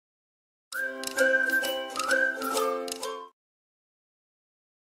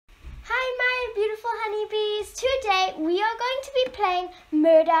today we are going to be playing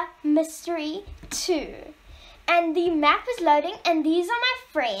Murder Mystery 2. And the map is loading, and these are my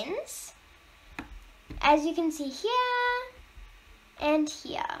friends. As you can see here and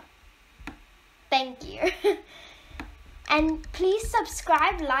here. Thank you. And please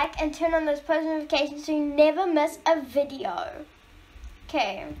subscribe, like, and turn on those post notifications so you never miss a video.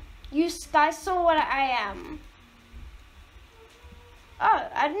 Okay, you guys saw what I am. Oh,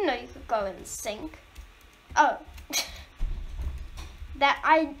 I didn't know you could go in sync. Oh, that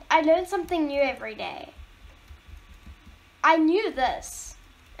I learned something new every day. I knew this,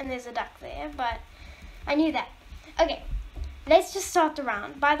 and there's a duck there, but I knew that. Okay, let's just start the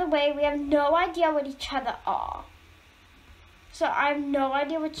round. By the way, we have no idea what each other are. So I have no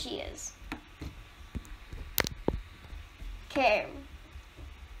idea what she is. Okay.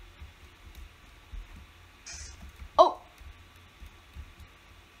 Oh.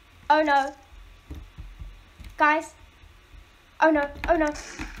 Oh no. Guys. Oh no. Oh no.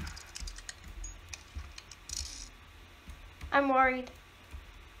 I'm worried.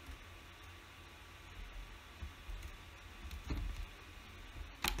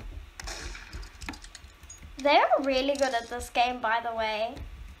 They're really good at this game, by the way.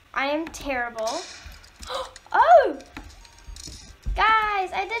 I am terrible. Oh!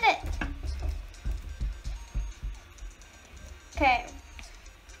 Guys, I did it! Okay.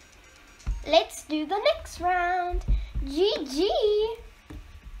 Let's do the next round. GG!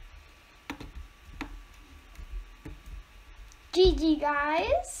 GG,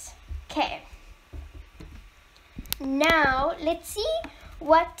 guys. Okay. Now, let's see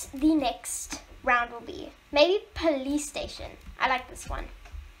what the next round will be. Maybe police station. I like this one.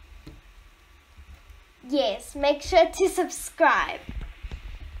 Yes, make sure to subscribe.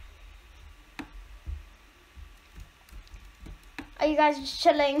 Are you guys just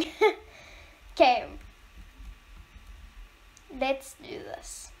chilling? Okay. Let's do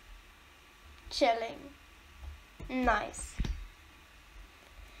this. Chilling. Nice.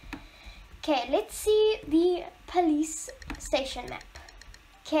 Okay, let's see the police station map.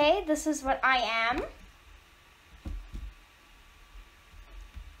 Okay, this is what I am.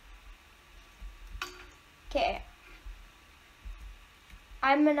 Okay.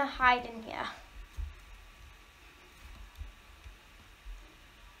 I'm gonna hide in here.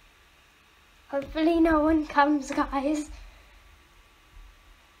 Hopefully no one comes, guys.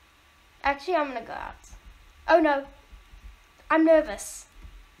 Actually, I'm gonna go out. Oh no. I'm nervous.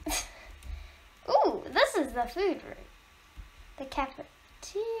 Ooh, this is the food room. The cafeteria.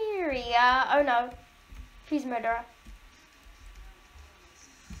 Oh no. Please, murderer.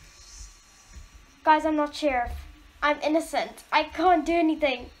 Guys, I'm not sheriff. I'm innocent. I can't do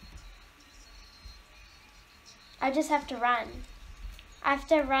anything. I just have to run. I have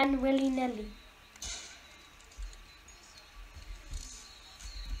to run willy-nilly.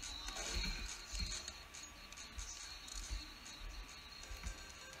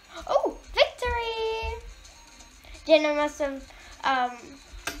 Oh, victory! Jenna must have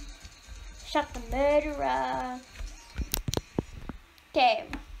shot the murderer. Okay.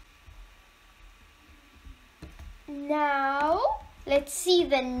 Now, let's see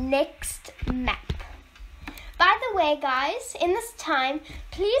the next map. By the way, guys, in this time,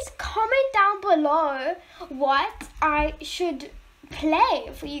 please comment down below what I should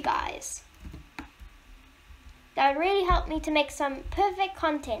play for you guys. That would really help me to make some perfect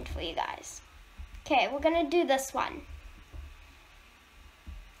content for you guys. Okay, we're going to do this one.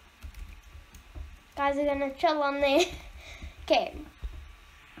 Guys are going to chill on there. Okay.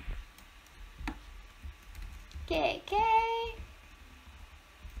 Okay.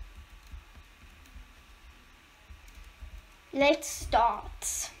 Let's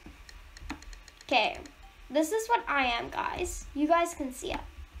start. Okay, this is what I am, guys. You guys can see it.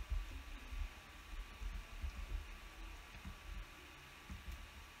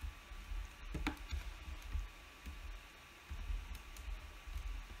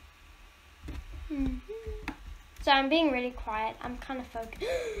 So I'm being really quiet. I'm kind of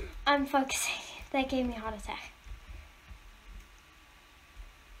I'm focusing. That gave me a heart attack.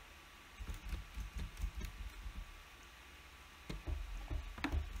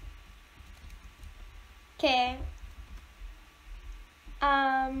 Okay.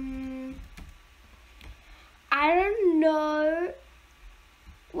 I don't know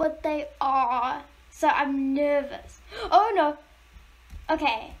what they are, so I'm nervous. Oh no.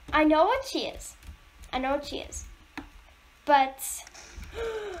 Okay, I know what she is. But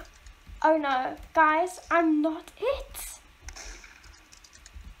oh no, guys, I'm not it.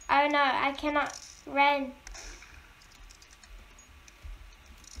 Oh no, I cannot run.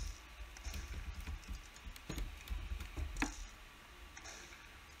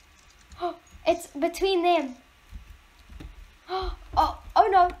 It's between them. Oh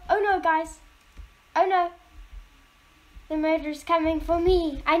no, guys. Oh no. The murderer's coming for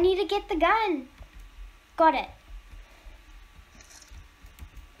me. I need to get the gun. Got it.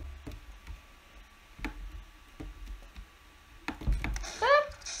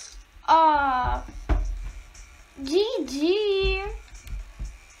 Oh. GG.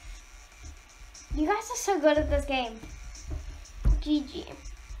 You guys are so good at this game. GG.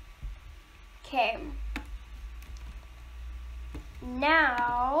 Okay.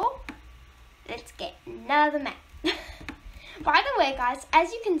 Now, let's get another map. By the way, guys,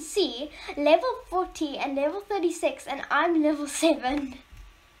 as you can see, level 40 and level 36, and I'm level 7.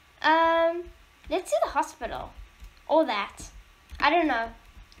 Let's do the hospital. Or that. I don't know.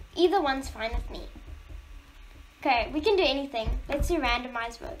 Either one's fine with me. Okay, we can do anything. Let's do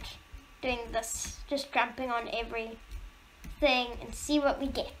randomized vote. Doing this, just jumping on every thing and see what we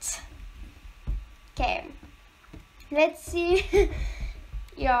get. Okay. Let's see.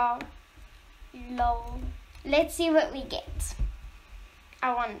 Yeah. Lol. Let's see what we get.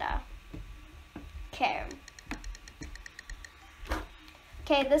 I wonder. Okay.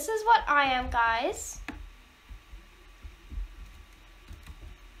 Okay, this is what I am, guys.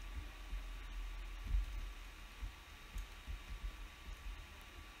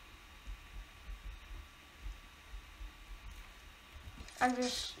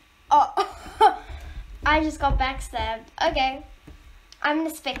 Oh, I just got backstabbed. Okay, I'm gonna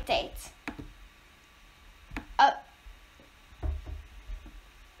spectate.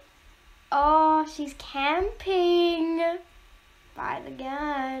 Oh, she's camping by the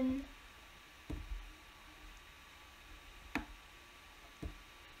gun.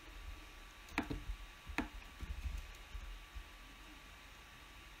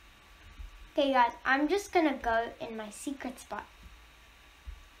 Okay, guys, I'm just gonna go in my secret spot.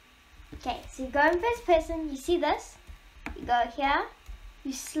 Okay, so you go in first person, you see this? You go here,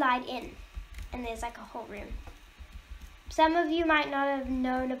 you slide in, and there's like a whole room. Some of you might not have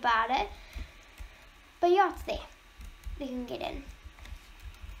known about it, but yeah, it's there. You can get in.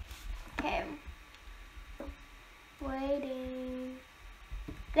 Okay. Waiting.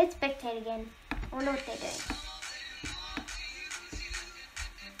 Let's spectate again. I wonder what they're doing.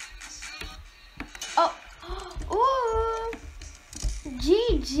 Oh! Ooh!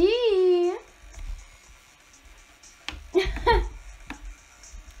 GG!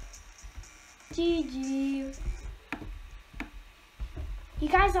 GG. You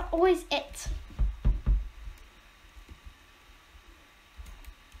guys are always it.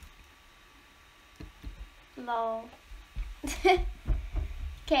 Lol.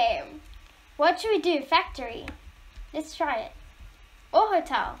 Okay. What should we do? Factory. Let's try it. Or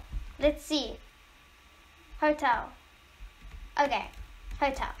hotel. Let's see. Hotel. Okay.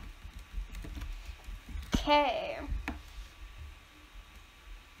 Hotel. Okay.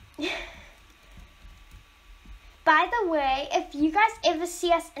 By the way, if you guys ever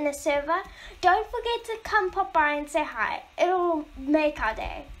see us in a server, don't forget to come pop by and say hi. It'll make our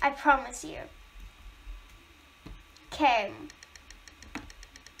day. I promise you. Okay.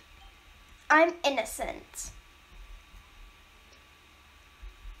 I'm innocent.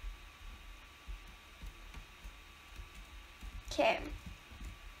 Okay.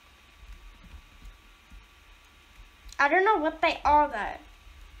 I don't know what they are though.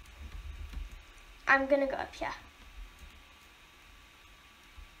 I'm gonna go up here.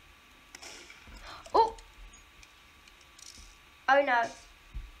 Oh! Oh no.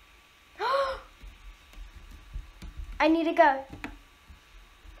 I need to go.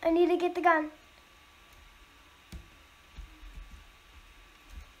 I need to get the gun.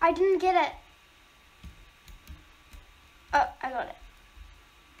 I didn't get it. Oh, I got it.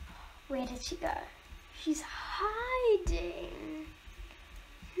 Where did she go? She's hiding.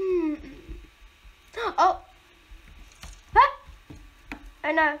 Oh! Ah!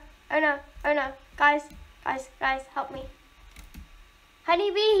 Oh no, oh no, oh no. Guys, help me.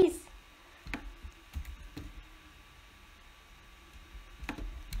 Honeybees!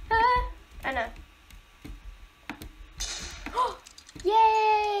 Oh no.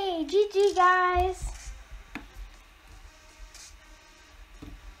 Yay! GG, guys!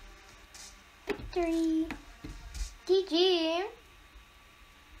 Victory! GG!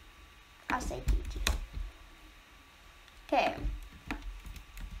 I'll say GG. Okay.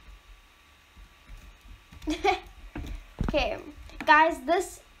 Okay, guys,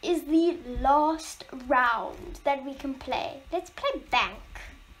 this is the last round that we can play. Let's play bank.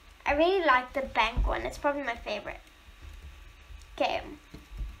 I really like the bank one. It's probably my favorite. Okay.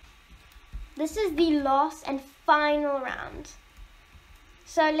 This is the last and final round.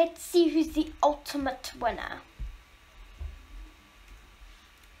 So let's see who's the ultimate winner.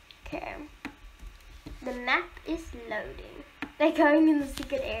 Okay. The map is loading. They're going in the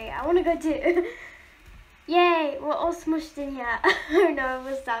secret area. I want to go too. Yay, we're all smushed in here. Oh no,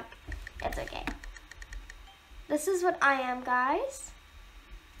 we're stuck. It's okay. This is what I am, guys.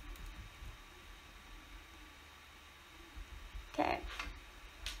 Okay.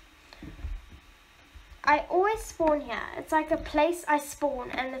 I always spawn here. It's like a place I spawn,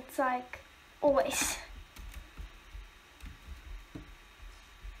 and it's like always.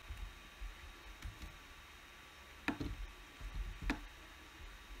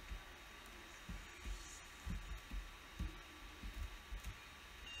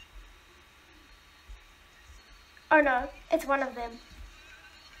 Oh no, it's one of them.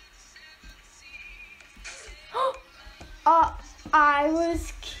 Oh, I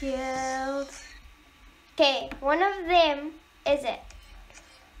was killed. Okay, one of them is it.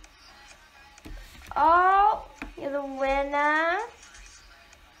 Oh, you're the winner.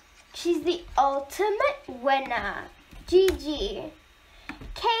 She's the ultimate winner. GG.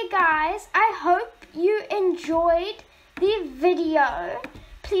 Okay guys, I hope you enjoyed the video.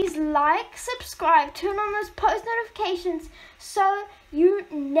 Please like, subscribe, turn on those post notifications so you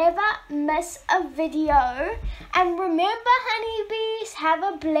never miss a video. And remember, honeybees, have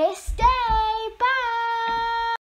a blessed day. Bye.